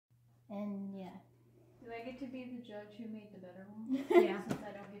And yeah. Do I get to be the judge who made the better one? Yeah. Since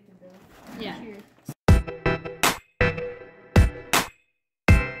I don't get to build. Yeah. Cheers.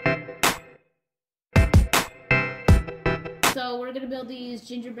 So we're gonna build these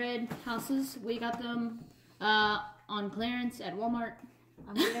gingerbread houses. We got them on clearance at Walmart.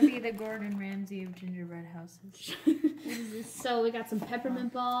 I'm gonna be the Gordon Ramsay of gingerbread houses. What is this? So we got some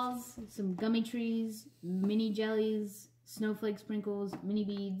peppermint balls, some gummy trees, mini jellies, snowflake sprinkles, mini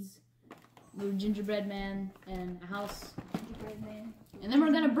beads, little gingerbread man, and a house. Gingerbread man. And then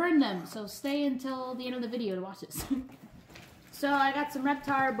we're gonna burn them. So stay until the end of the video to watch this. So I got some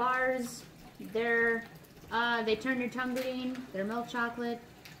Reptar bars. They turn your tongue green. They're milk chocolate.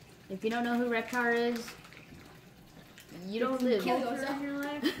 If you don't know who Reptar is, you don't live. In your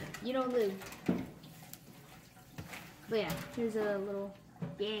life? You don't live. But yeah, here's a little,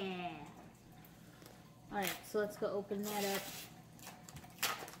 yeah. Alright, so let's go open that up.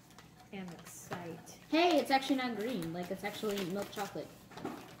 I'm excited. Hey, it's actually not green. Like, it's actually milk chocolate. I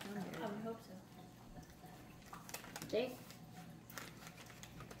would hope so. Jake?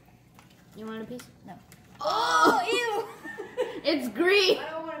 You want a piece? No. Oh, ew! It's green I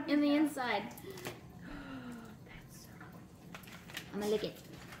don't want a piece in the now. inside. That's so I'm gonna lick it.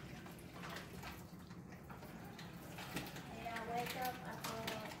 Yeah, wake up.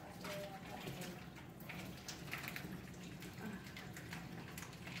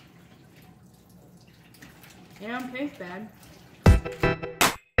 It don't taste bad.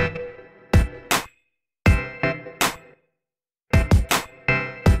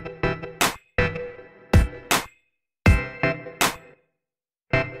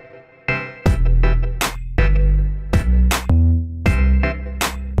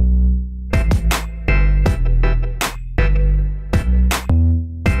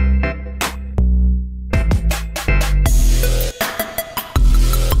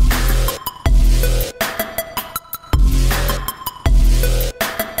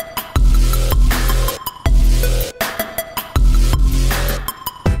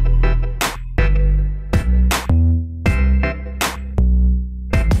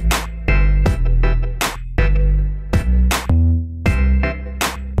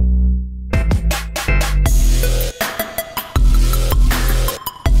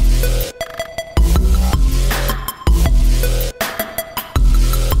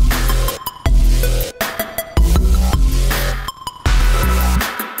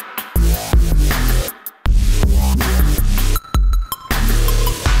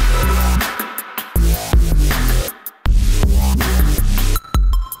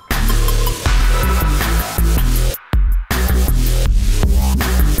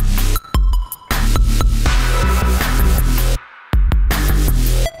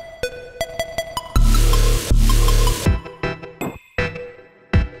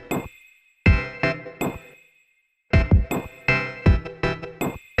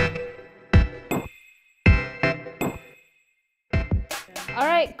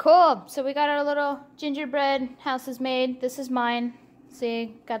 Alright, cool. So we got our little gingerbread houses made. This is mine.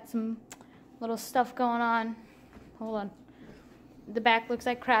 See, got some little stuff going on. Hold on. The back looks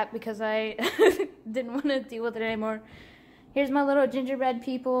like crap because I didn't want to deal with it anymore. Here's my little gingerbread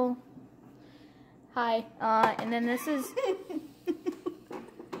people. Hi. And then this is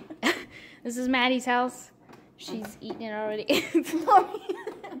this is Maddie's house. She's eating it already.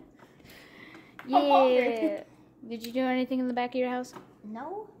 Yeah. Did you do anything in the back of your house?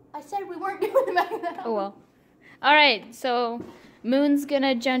 No, I said we weren't doing the back of the house. Oh well. Alright, so Moon's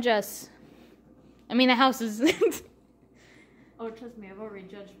gonna judge us. I mean the houses. Oh, trust me, I've already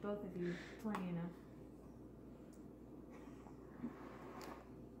judged both of you plenty enough.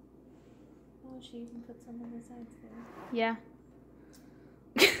 Oh, she even put some on the sides there. Yeah.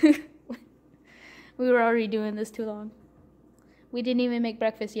 We were already doing this too long. We didn't even make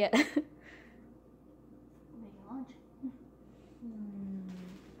breakfast yet. Making lunch.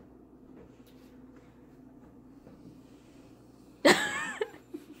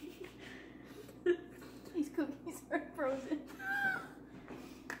 These cookies are frozen.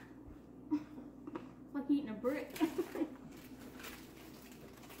 Like eating a brick.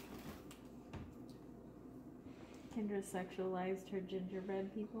 Kendra sexualized her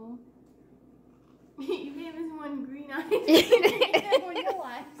gingerbread people. You gave us one green eye. One yellow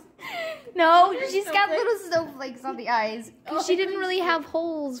eyes. No, she's got little snowflakes on the eyes. Oh, She didn't really have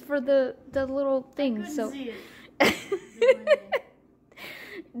holes for the little things. So See it.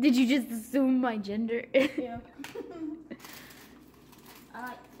 did you just assume my gender? Yeah.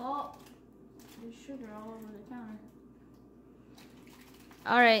 Oh, there's sugar all over the counter.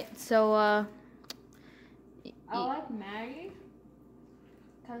 Alright, so I like Maggie.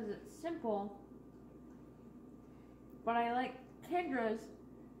 because it's simple. But I like Kendra's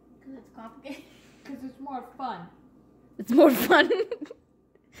because it's complicated. because it's more fun. It's more fun.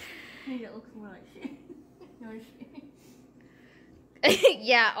 Maybe it looks more like shit. No shit.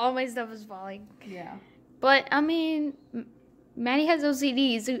 Yeah, all my stuff is falling. Yeah. But, I mean, Maddie has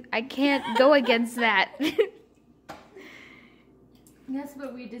OCD, so I can't go against that. Yes,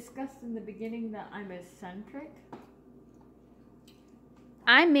 but we discussed in the beginning that I'm eccentric.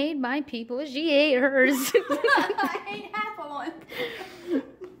 I made my people. She ate hers. I ate half of one.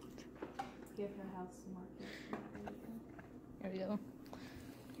 Give her house some more care. There we go.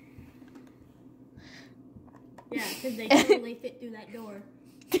 Yeah, because they totally fit through that door.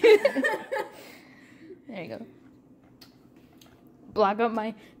 There you go. Block up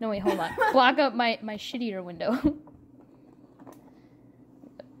my... No, wait, hold on. Block up my shittier window.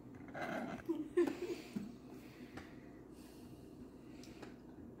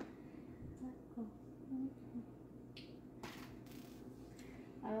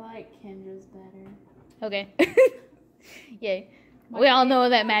 I like Kendra's better. Okay. Yay. We all know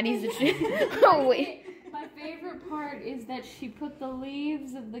that Maddie's the shit. Oh, wait. My favorite part is that she put the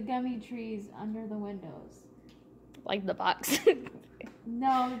leaves of the gummy trees under the windows. Like the box.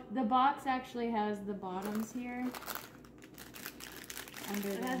 No, the box actually has the bottoms here. Under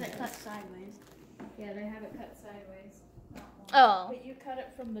It the has it windows. cut sideways. Yeah, they have it cut sideways. Oh. But you cut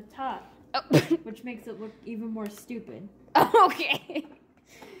it from the top, Oh. which makes it look even more stupid. Okay.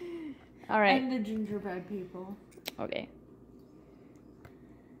 All right. And the gingerbread people. Okay.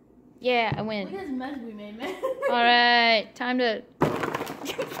 Yeah, I win. Look at this mess we made, man. All right, time to.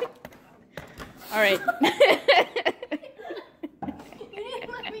 All right. You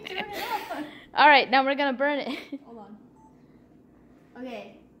didn't let me turn it on. All right, now we're gonna burn it. Hold on.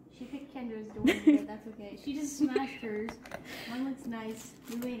 Okay, she picked Kendra's door, but that's okay. She just smashed hers. Mine looks nice.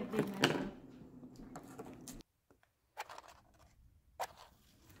 We made a big mess though.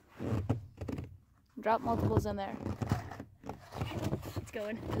 Drop multiples in there. It's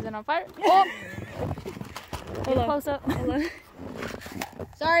going. Is it on fire? Oh! Hold on. Close up. Hold on.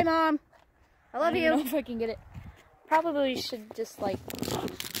 Sorry, Mom. I love don't you. know if I can get it. Probably should just like.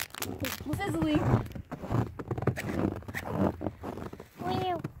 Sizzling.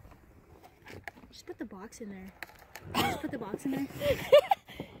 Just put the box in there. Just put the box in there.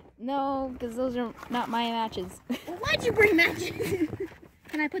 No, because those are not my matches. Well, why'd you bring matches?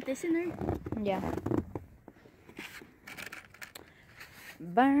 Can I put this in there? Yeah.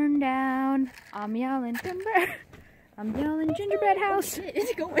 Burn down. I'm yelling timber. I'm yelling gingerbread house. Oh, shit,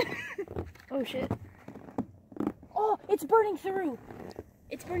 it's going. Oh shit. Oh, it's burning through.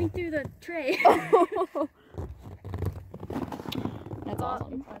 It's burning through the tray. That's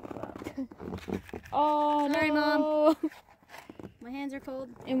awesome. Oh, Sorry, no. Mom. My hands are cold.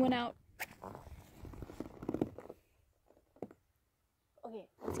 It went out. Okay,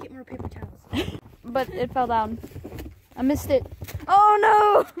 let's get more paper towels. But it fell down. I missed it. Oh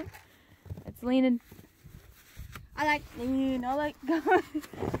no! It's leaning. I like lean. I like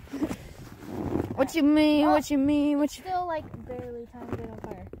What you mean? What you mean? What you... still like barely tiny bit on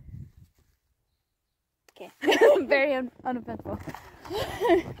fire. Okay. Very uneventful.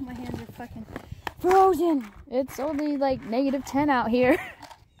 My hands are fucking Frozen. It's only like -10 out here.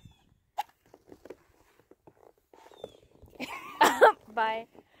 Bye.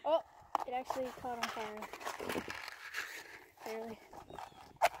 Oh, it actually caught on fire. Barely.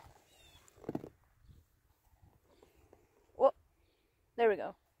 Whoa. There we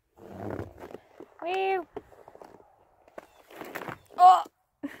go. Woo. Oh.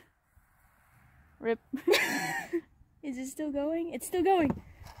 Rip. Is it still going? It's still going.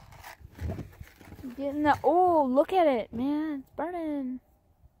 Getting the... Oh, look at it, man. It's burning.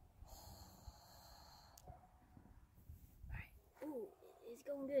 Ooh, it's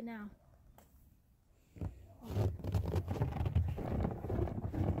going good now.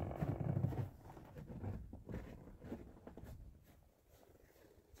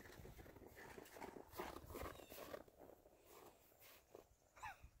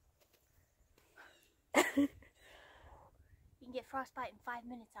 You can get frostbite in 5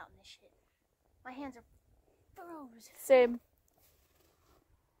 minutes out in this shit. My hands are froze. Same.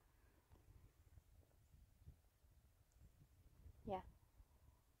 Yeah.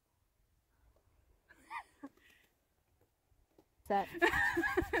 Is that?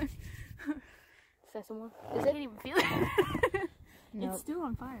 Is that someone? Is I it? can't even feel it. No. It's still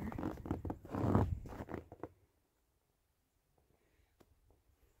on fire.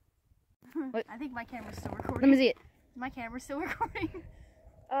 What? I think my camera's still recording. Let me see it. My camera's still recording.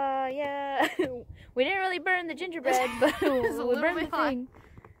 Yeah. We didn't really burn the gingerbread, but we It's a little burned bit the hot. thing.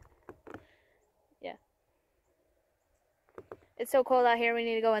 It's so cold out here, we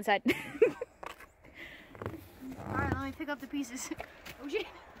need to go inside. Alright, let me pick up the pieces. Oh shit.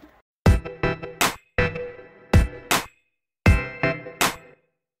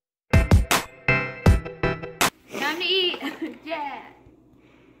 Time to eat! Yeah!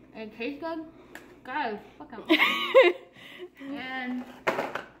 It tastes good? Guys, fuck out. And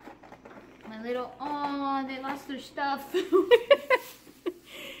my little, oh, they lost their stuff.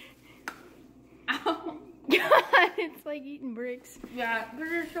 Ow. God, it's like eating bricks. Yeah, because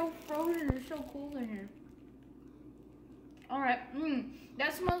they're so frozen, it's so cold in here. Alright,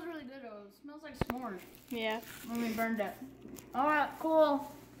 that smells really good though. It smells like s'mores. Yeah. When we burned it. Alright, cool.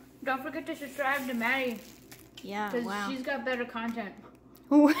 Don't forget to subscribe to Maddie. Yeah, wow. Because she's got better content.